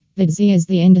Vidzi is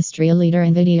the industry leader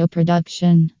in video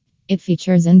production. It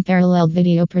features unparalleled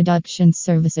video production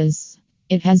services.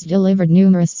 It has delivered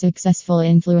numerous successful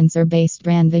influencer-based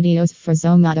brand videos for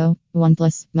Zomato,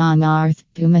 OnePlus, Mamaearth,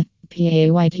 Puma,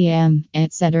 PAYTM,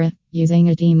 etc., using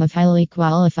a team of highly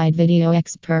qualified video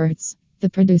experts. The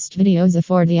produced videos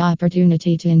afford the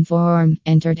opportunity to inform,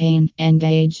 entertain,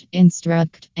 engage,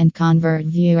 instruct, and convert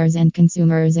viewers and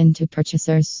consumers into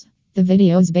purchasers. The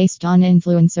videos based on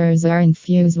influencers are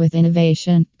infused with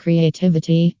innovation,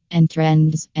 creativity, and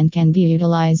trends, and can be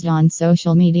utilized on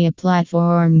social media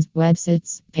platforms,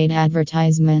 websites, paid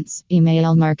advertisements,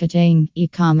 email marketing, e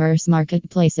commerce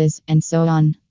marketplaces, and so on.